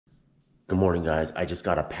Good morning, guys. I just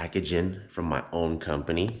got a package in from my own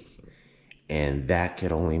company, and that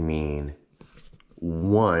could only mean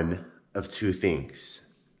one of two things.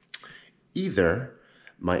 Either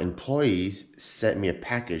my employees sent me a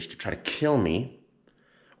package to try to kill me,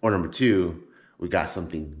 or number two, we got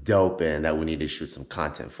something dope in that we need to shoot some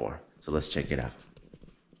content for. So let's check it out.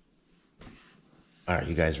 All right,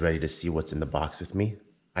 you guys ready to see what's in the box with me?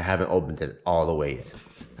 I haven't opened it all the way yet.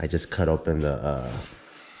 I just cut open the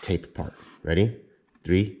tape part. Ready?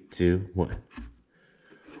 3, 2, 1.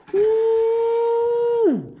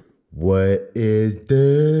 Woo! What is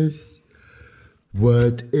this?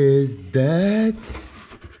 What is that?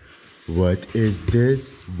 What is this?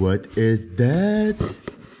 What is that?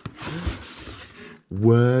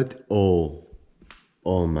 What? Oh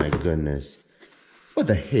my goodness. What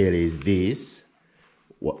the hell is this?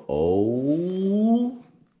 What? Oh,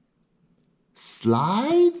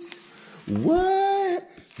 slides? What?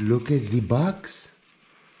 Look at the box.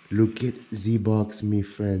 Look at the box, me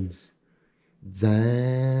friends.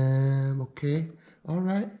 Damn. Okay. All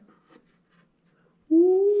right.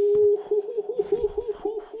 Ooh.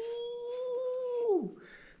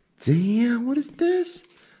 Damn. What is this?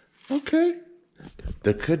 Okay.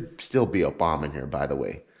 There could still be a bomb in here, by the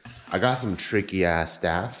way. I got some tricky ass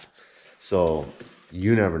staff, so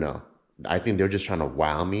you never know. I think they're just trying to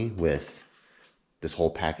wow me with this whole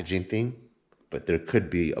packaging thing, but there could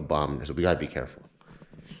be a bomb in there, so we gotta be careful.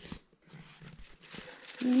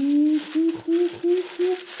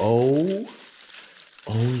 Oh,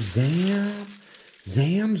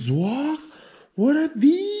 Zam's walk? What are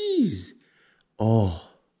these? Oh,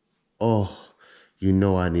 you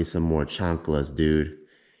know I need some more chanclas, dude.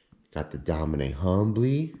 Got the Domine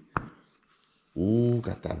Humbly. Ooh,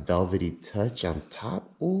 got that velvety touch on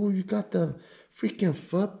top. Ooh, you got the freaking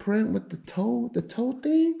footprint with the toe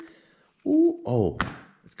thing. Ooh, oh,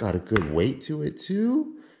 it's got a good weight to it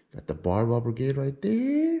too. Got the Barbell Brigade right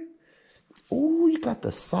there. Ooh, you got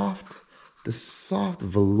the soft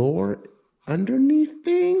velour underneath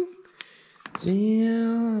thing.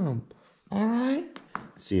 Damn. All right.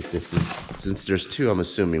 Let's see if this is, since there's two, I'm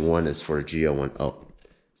assuming one is for Geo, one. Oh,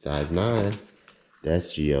 size 9.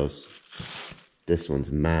 That's Geo's. This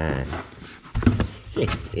one's mine.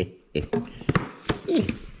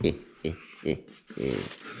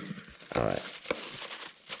 All right.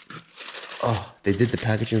 Oh, they did the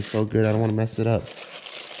packaging so good. I don't want to mess it up.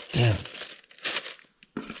 Damn.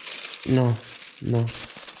 No.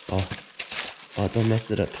 Oh, don't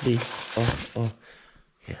mess it up, please. Oh.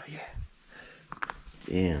 Hell yeah.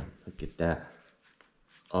 Damn, look at that.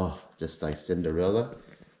 Oh, just like Cinderella.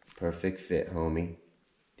 Perfect fit, homie.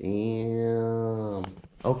 Damn.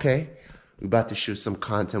 Okay, we about to shoot some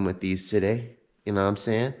content with these today. You know what I'm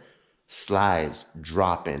saying? Slides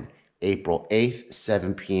dropping April 8th,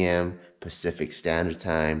 7 p.m. Pacific Standard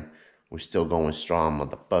Time. We're still going strong,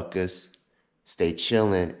 motherfuckers. Stay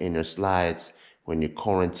chilling in your slides when you're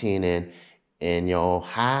quarantining in your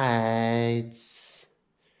hides.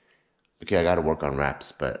 Okay, I gotta work on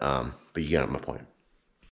raps, but you get my point.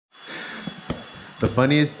 The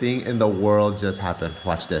funniest thing in the world just happened.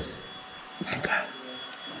 Watch this. Taika.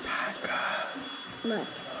 What?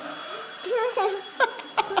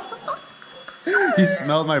 He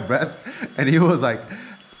smelled my breath and he was like,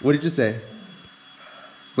 what did you say?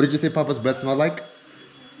 What did you say Papa's breath smelled like?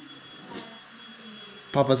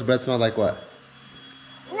 Papa's breath smelled like what?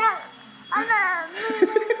 No.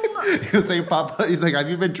 He was saying, Papa, he's like, have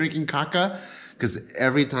you been drinking caca? Because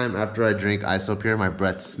every time after I drink Isopure, my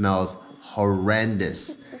breath smells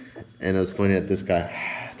horrendous. And it was funny that this guy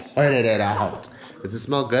pointed it out. Does it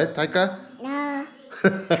smell good, Taika? No.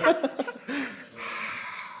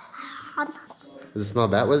 Does it smell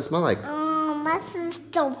bad? What does it smell like? This is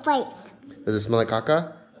so fake. Does it smell like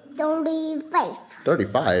caca? 35.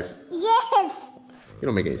 35? Yes. You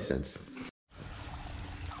don't make any sense.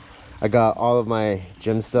 I got all of my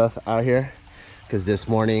gym stuff out here because this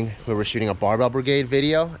morning we were shooting a Barbell Brigade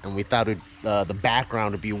video and we thought the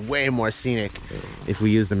background would be way more scenic if we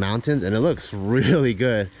use the mountains, and it looks really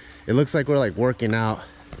good. It looks like we're like working out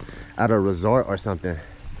at a resort or something.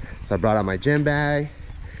 So I brought out my gym bag,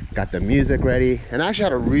 got the music ready, and I actually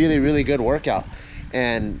had a really good workout.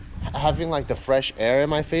 And having like the fresh air in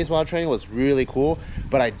my face while training was really cool.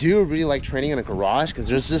 But I do really like training in a garage because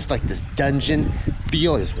there's just like this dungeon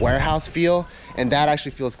feel, this warehouse feel, and that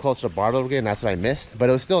actually feels closer to Barbell Brigade, and that's what I missed. But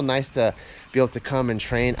it was still nice to be able to come and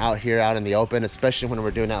train out here out in the open, especially when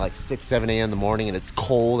we're doing that like 6-7 a.m. in the morning and it's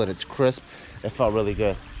cold and it's crisp. It felt really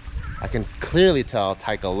good. I can clearly tell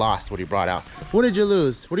Taika lost what he brought out. What did you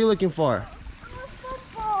lose? What are you looking for?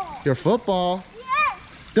 Football. Your football? Yes.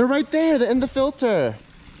 They're right there. They're in the filter.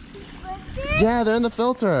 Yeah, they're in the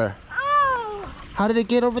filter. Oh. How did it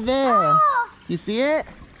get over there? Oh. You see it?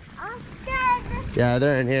 I'm scared. Yeah,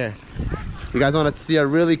 they're in here. You guys want to see a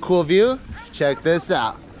really cool view? Check this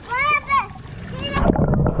out.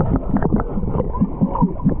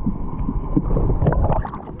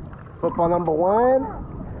 Football number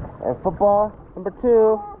 1 and football number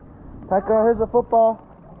 2. Taika, here's the football.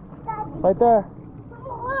 Right there.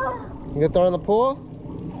 You gonna throw it in the pool?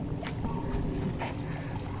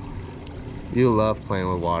 You love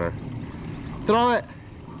playing with water. Throw it.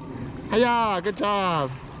 Hiya, good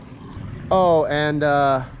job. Oh, and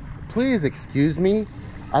please excuse me.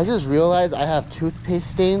 I just realized I have toothpaste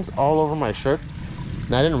stains all over my shirt.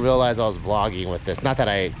 And I didn't realize I was vlogging with this. Not that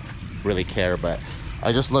I really care, but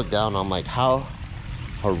I just looked down and I'm like, how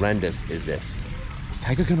horrendous is this? Is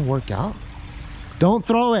Taika gonna work out? Don't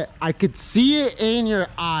throw it. I could see it in your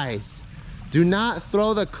eyes. Do not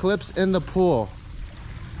throw the clips in the pool.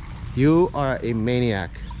 You are a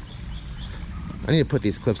maniac. I need to put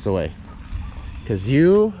these clips away because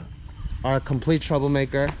you are a complete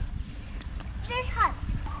troublemaker. It's hot.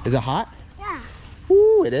 Is it hot? Yeah.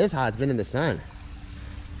 Ooh, it is hot. It's been in the sun.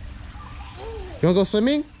 You wanna go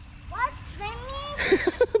swimming? What?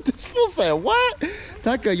 Swimming? This fool said what?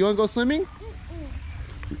 Taika, you wanna go swimming?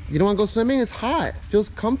 You don't wanna go swimming? It's hot. Feels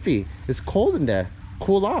comfy. It's cold in there.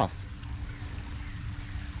 Cool off.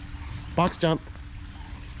 Box jump.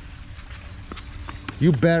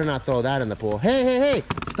 You better not throw that in the pool. Hey, hey, hey,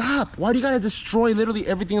 stop. Why do you gotta destroy literally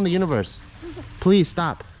everything in the universe? Please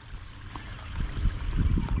stop.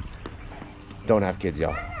 Don't have kids,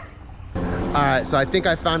 y'all. All right, so I think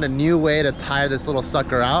I found a new way to tire this little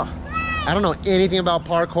sucker out. I don't know anything about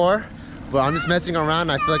parkour, but I'm just messing around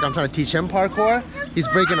and I feel like I'm trying to teach him parkour. He's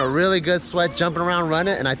breaking a really good sweat, jumping around,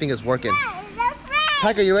 running, and I think it's working.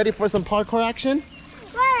 Taika, you ready for some parkour action?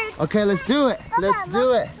 Okay, let's do it. Let's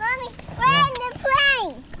do it. Mommy, where's the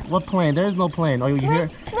plane? What plane? There is no plane. Oh, you hear?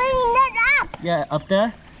 Plane that up. Yeah, up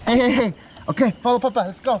there. Hey, hey, hey. Okay, follow Papa.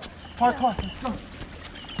 Let's go. Parkour. Let's go.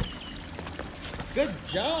 Good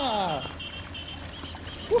job.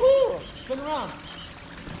 Woohoo! Spin around.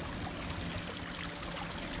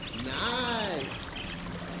 Nice.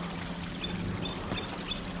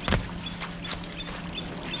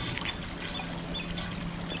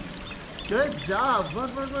 Good job.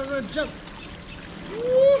 Run, run, run, run. Jump.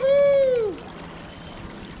 Woohoo!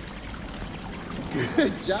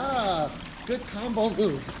 Good job. Good combo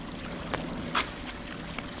moves.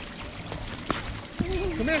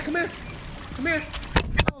 Come here, come here. Come here.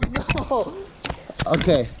 Oh, no.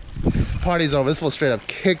 Okay. Party's over. This fool straight up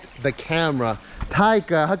kicked the camera.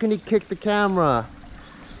 Taika, how can he kick the camera?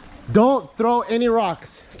 Don't throw any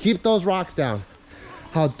rocks. Keep those rocks down.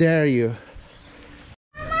 How dare you?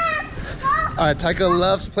 Alright, Taika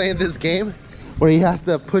loves playing this game where he has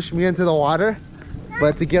to push me into the water,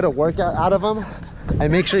 but to get a workout out of him, I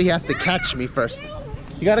make sure he has to catch me first.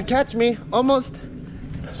 You gotta catch me, almost.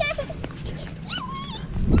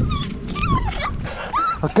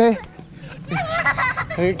 Okay?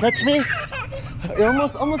 Can you catch me? You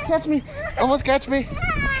almost catch me. Almost catch me.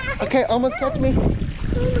 Okay, almost catch me.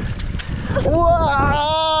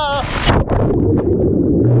 Whoa!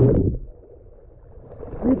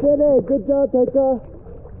 You did it. Good job, Taika.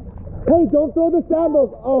 Hey, don't throw the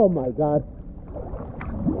sandals. Oh my God.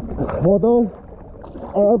 Well, those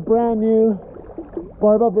are brand new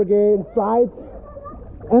Barbell Brigade slides,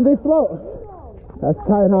 and they float. That's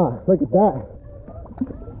tight, huh? Look at that.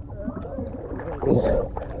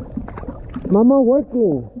 Mama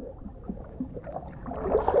working.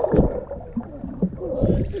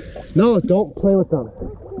 No, don't play with them.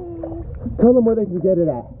 Tell them where they can get it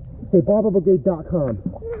at. Say barbellbrigade.com.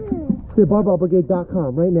 Say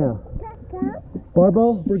barbellbrigade.com right now.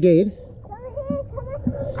 Barbell Brigade.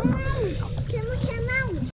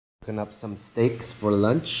 Cooking up some steaks for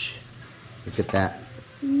lunch. Look at that.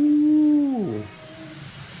 Ooh.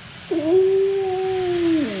 Ooh.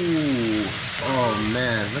 Oh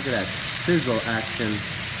man, look at that sizzle action.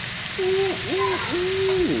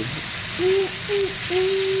 Ooh.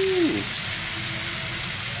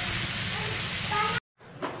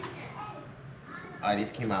 Alright,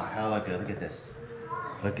 these came out hella good. Look at this.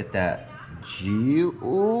 Look at that. Ooh,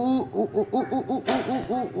 ooh, ooh, ooh, ooh, ooh, ooh,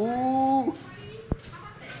 ooh, ooh.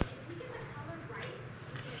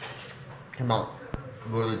 Come on.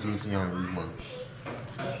 Really juicy on these ones.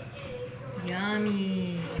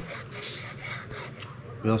 Yummy.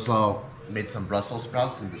 We also made some Brussels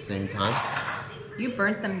sprouts at the same time. You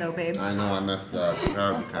burnt them though, babe. I know, I messed up.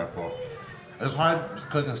 Gotta be careful. It's hard just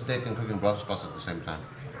cooking steak and cooking Brussels sprouts at the same time.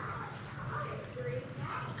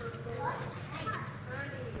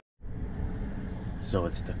 So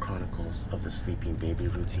it's the Chronicles of the Sleeping Baby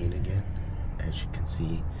routine again. As you can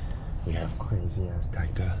see, we have crazy ass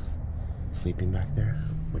Taika sleeping back there,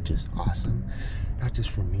 which is awesome. Not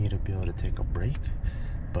just for me to be able to take a break,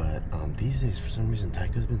 but these days for some reason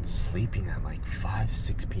Taika's been sleeping at like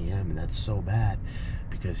 5-6 p.m. and that's so bad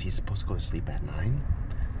because he's supposed to go to sleep at 9.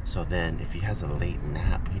 So then if he has a late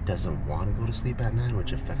nap, he doesn't want to go to sleep at 9,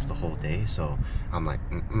 which affects the whole day. So I'm like,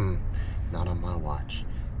 not on my watch.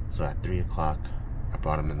 So at 3 o'clock, I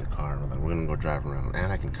brought him in the car. We're like, we're gonna go drive around.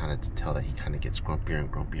 And I can kind of tell that he kind of gets grumpier and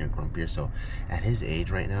grumpier and grumpier. So at his age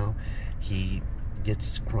right now, he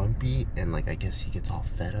gets grumpy and like I guess he gets all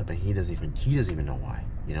fed up and he doesn't even know why.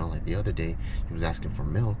 You know, like the other day he was asking for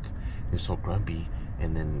milk. He was so grumpy,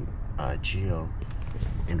 and then Gio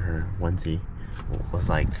in her onesie was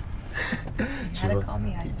like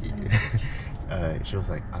She was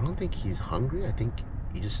like, I don't think he's hungry, I think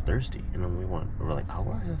he's just thirsty. And then we were like,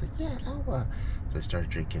 agua? And I was like, yeah, agua. So I started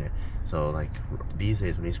drinking it. So like these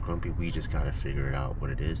days when he's grumpy, we just gotta figure out what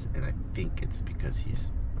it is, and I think it's because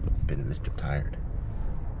he's been Mr. Tired.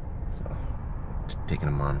 So just taking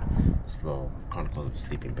him on this little Chronicles of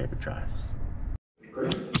Sleeping Baby drives.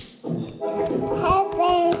 Hello.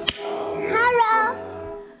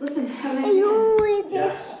 Listen, have a nice You with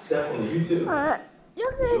this. Definitely, you too. Look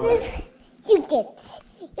at this.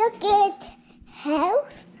 Look at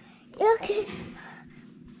house. Look at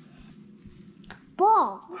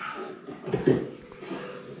ball.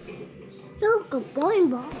 Look at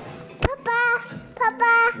ball. Papa.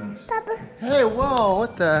 Hey, whoa,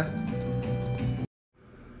 what the?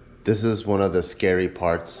 This is one of the scary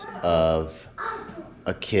parts of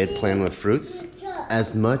a kid playing with fruits.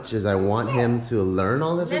 As much as I want him to learn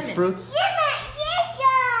all of his fruits,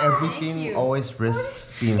 everything always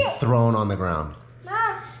risks being thrown on the ground.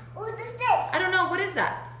 Mom, what is this? I don't know, what is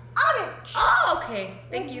that? Orange. Oh, okay.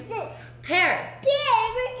 Thank you. This. Pear.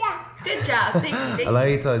 Pear. Good job. Thank you. I like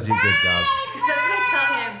he tells you good job. Because that's what I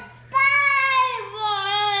tell him.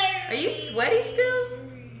 Are you sweaty still?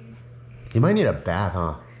 He might need a bath,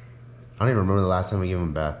 huh? I don't even remember the last time we gave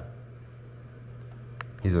him a bath.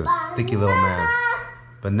 He's a sticky little man.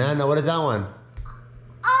 Banana, what is that one?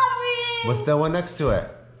 Orange. What's the one next to it?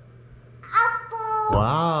 Apple.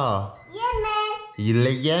 Wow.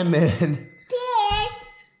 Lemon. Yemen. Pear.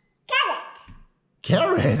 Carrot.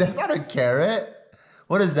 Carrot? That's not a carrot.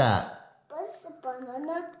 What is that? What's the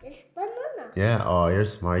banana? This banana. Yeah, oh, you're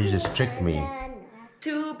smart. You just tricked me. Banana.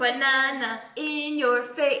 2 banana in your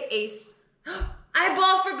face. I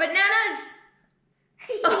ball for bananas.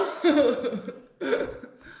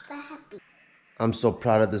 I'm so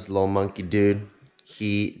proud of this little monkey dude.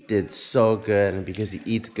 He did so good, and because he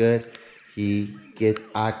eats good, he gets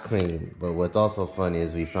ice cream. But what's also funny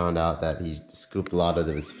is we found out that he scooped a lot of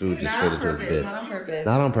his food just straight into his bib. Not on purpose.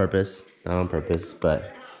 Not on purpose. Not on purpose,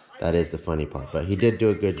 but that is the funny part. But he did do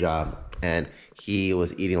a good job, and he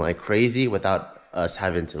was eating like crazy without us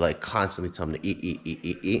having to like constantly tell him to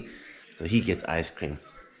eat. So he gets ice cream.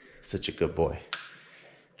 Such a good boy.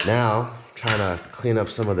 Now, trying to clean up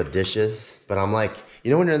some of the dishes, but I'm like, you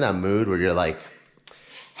know when you're in that mood where you're like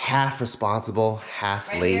half responsible,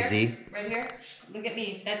 half lazy? Here, right here. Look at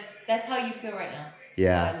me. That's how you feel right now.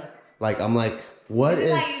 Yeah. Like I'm like, what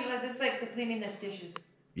is? This is like the cleaning the dishes.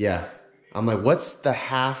 Yeah. I'm like, what's the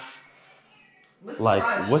half?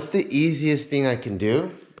 What's the easiest thing I can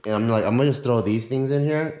do? And I'm like, I'm gonna just throw these things in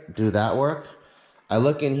here, do that work. I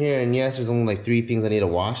look in here, and yes, there's only like 3 things I need to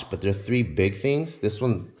wash, but there are 3 big things. This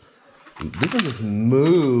one just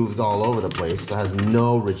moves all over the place. So it has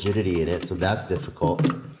no rigidity in it, so that's difficult.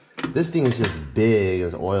 This thing is just big,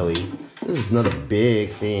 it's oily. This is another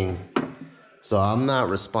big thing. So I'm not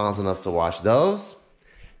responsible enough to wash those.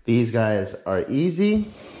 These guys are easy.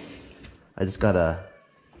 I just gotta,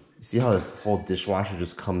 see how this whole dishwasher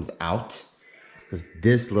just comes out? Because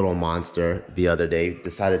this little monster the other day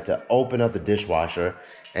decided to open up the dishwasher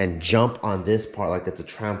and jump on this part like it's a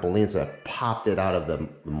trampoline, so it popped it out of the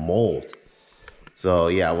mold. So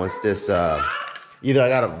yeah, once this, either I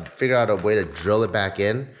gotta figure out a way to drill it back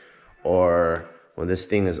in, or when this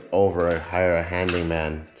thing is over, I hire a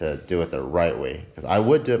handyman to do it the right way. Because I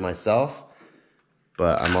would do it myself,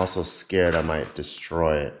 but I'm also scared I might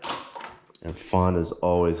destroy it. And Fawn is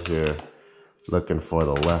always here looking for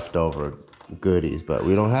the leftover goodies, but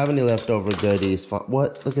we don't have any leftover goodies.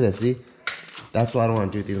 What? Look at this, see? That's why I don't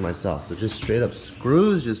want to do things myself. They're just straight up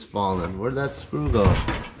screws just falling. Where did that screw go?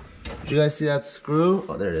 Did you guys see that screw?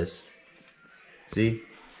 Oh, there it is. See?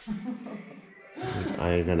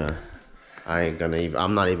 I'm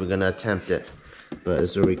not even gonna attempt it. But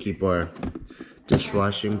this is where we keep our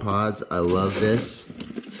dishwashing pods. I love this.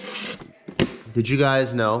 did you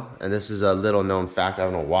guys know, and this is a little known fact, I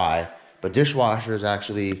don't know why, but dishwashers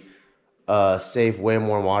actually save way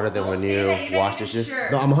more water than when you wash dishes. Sure.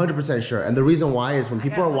 No, I'm 100% sure. And the reason why is when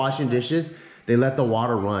people are washing dishes, they let the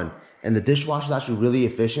water run. And the dishwasher is actually really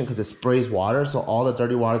efficient because it sprays water, so all the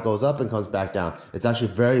dirty water goes up and comes back down. It's actually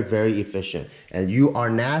very, very efficient. And you are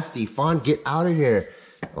nasty. Fawn, get out of here.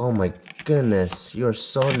 Oh my goodness, you are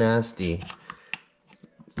so nasty.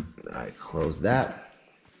 All right, close that.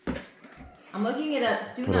 I'm looking it up.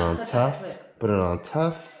 Do Put it not on cut tough. that clip. Put it on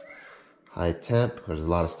tough. High temp. There's a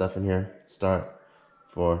lot of stuff in here. Start.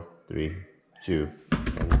 4, 3, 2,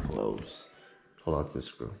 and close. Hold on to the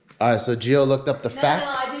screw. All right, so Gio looked up the facts.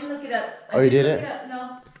 No, I didn't look it up. Oh, you didn't? Look it up.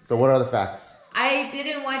 No. So what are the facts? I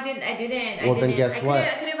didn't. Why didn't I? Didn't. Well, then guess what?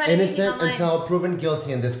 I couldn't find Innocent anything online. until proven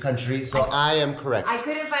guilty in this country, so I am correct. I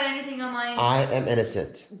couldn't find anything online. I am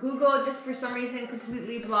innocent. Google just for some reason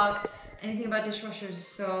completely blocked anything about dishwashers,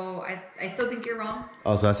 so I still think you're wrong.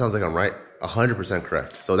 Oh, so that sounds like I'm right. 100%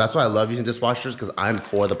 correct. So that's why I love using dishwashers, because I'm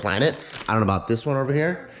for the planet. I don't know about this one over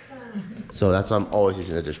here. So that's why I'm always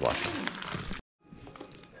using the dishwasher.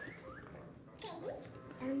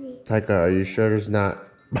 Taika, are you sure there's not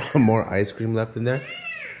more ice cream left in there?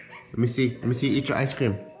 Let me see. Let me see you eat your ice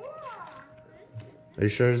cream. Are you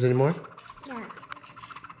sure there's any more? Yeah.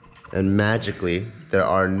 And magically, there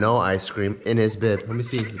are no ice cream in his bib. Let me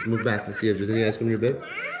see. Let's move back. Let's see if there's any ice cream in your bib.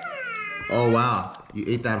 Oh, wow. You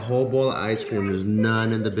ate that whole bowl of ice cream. There's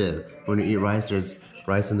none in the bib. When you eat rice, there's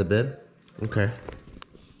rice in the bib? Okay.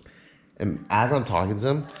 And as I'm talking to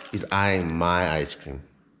him, he's eyeing my ice cream.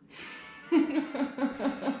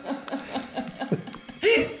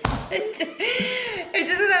 It's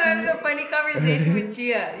just that I'm having a funny conversation with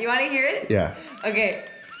Gia. You want to hear it? Yeah. Okay.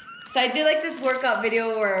 So I did like this workout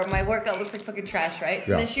video where my workout looks like fucking trash, right?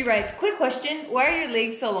 So Yeah. then she writes, quick question, why are your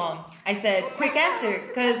legs so long? I said, quick answer,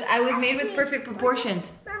 because I was made with perfect proportions.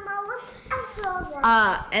 Mama, what's a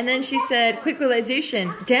soda? And then she said, quick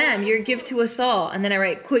realization, damn, you're a gift to us all. And then I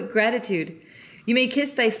write, quick gratitude. You may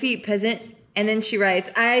kiss thy feet, peasant. And then she writes,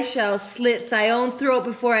 I shall slit thy own throat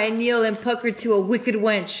before I kneel and pucker to a wicked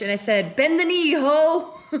wench. And I said, bend the knee,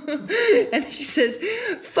 ho! And then she says,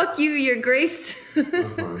 fuck you, your grace.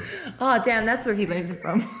 Oh, damn, that's where he learns it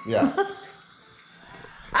from. Yeah.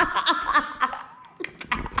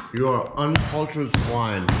 You are uncultured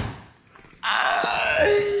swine.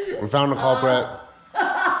 We found the culprit.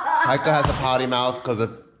 Taika has a potty mouth because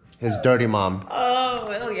of his dirty mom. Oh,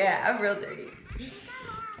 well, yeah, I'm real dirty.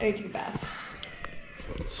 I need to take a bath.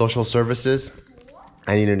 Social services,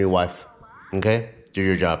 I need a new wife. Okay? Do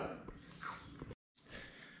your job.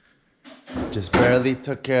 Just barely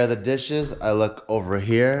took care of the dishes. I look over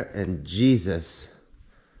here and Jesus.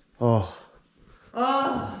 Oh.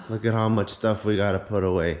 Oh. Look at how much stuff we gotta put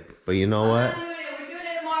away. But you know what? We're doing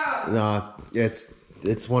it tomorrow. No,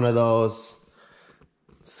 it's one of those.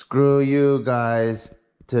 Screw you guys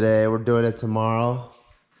today. We're doing it tomorrow.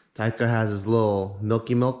 Taika has his little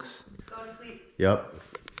Milky Milks. Go to sleep. Yep.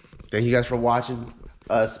 Thank you guys for watching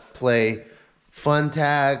us play fun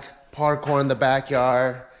tag, parkour in the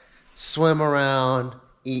backyard, swim around,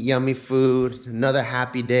 eat yummy food. Another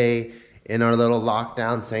happy day in our little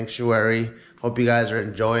lockdown sanctuary. Hope you guys are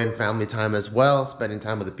enjoying family time as well, spending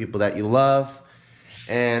time with the people that you love.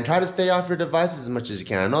 And try to stay off your devices as much as you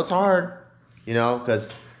can. I know it's hard, you know,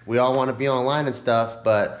 because we all want to be online and stuff,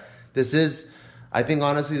 but this is, I think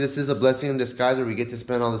honestly, this is a blessing in disguise where we get to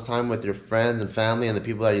spend all this time with your friends and family and the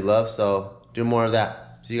people that you love. So do more of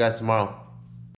that. See you guys tomorrow.